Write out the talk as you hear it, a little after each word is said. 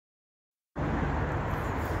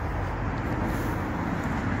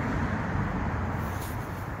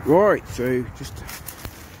Right, so just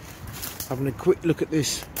having a quick look at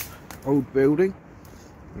this old building.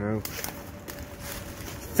 Now, I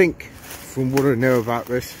think from what I know about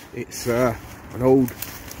this, it's an old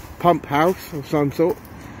pump house of some sort.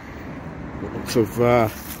 Lots of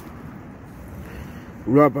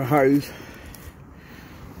rubber hose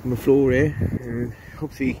on the floor here, and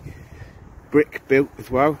obviously brick built as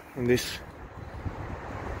well, and this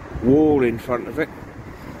wall in front of it.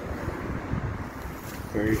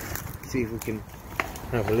 So see if we can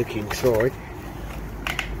have a look inside,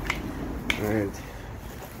 and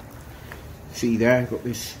see there, got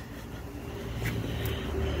this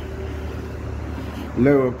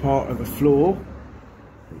lower part of the floor,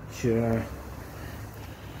 which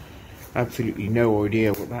absolutely no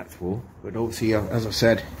idea what that's for, but obviously, as I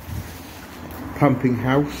said, pumping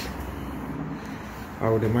house, I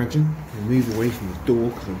would imagine. I'll move away from the door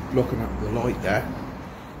because I'm blocking up the light there.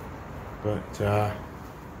 But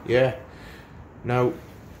yeah, now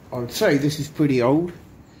I would say this is pretty old,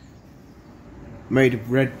 made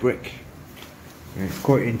of red brick, and it's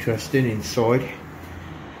quite interesting inside.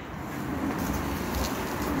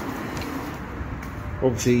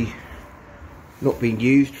 Obviously not been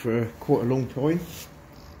used for quite a long time,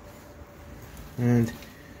 and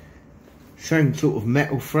some sort of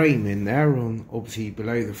metal frame in there on obviously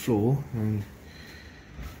below the floor. And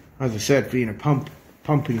as I said, being a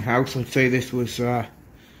pumping house, I'd say this was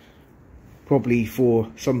probably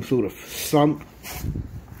for some sort of sump,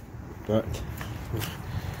 but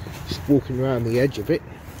just walking around the edge of it,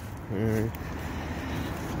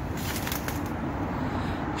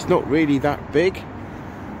 it's not really that big.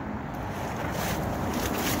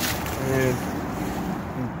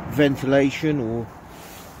 Ventilation or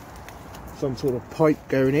some sort of pipe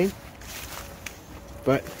going in,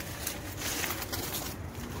 but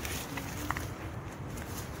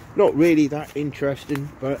not really that interesting.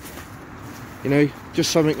 But you know,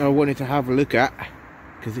 just something I wanted to have a look at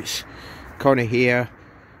because it's kind of here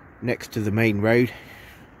next to the main road,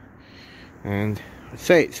 and I'd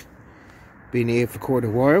say it's been here for quite a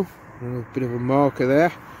while. A bit of a marker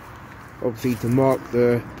there, obviously to mark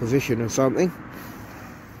the position of something.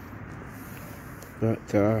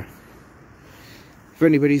 But if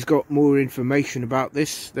anybody's got more information about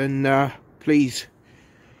this, then please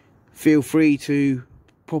feel free to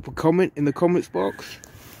pop a comment in the comments box.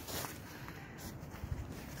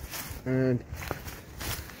 And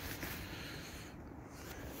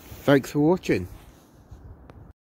thanks for watching.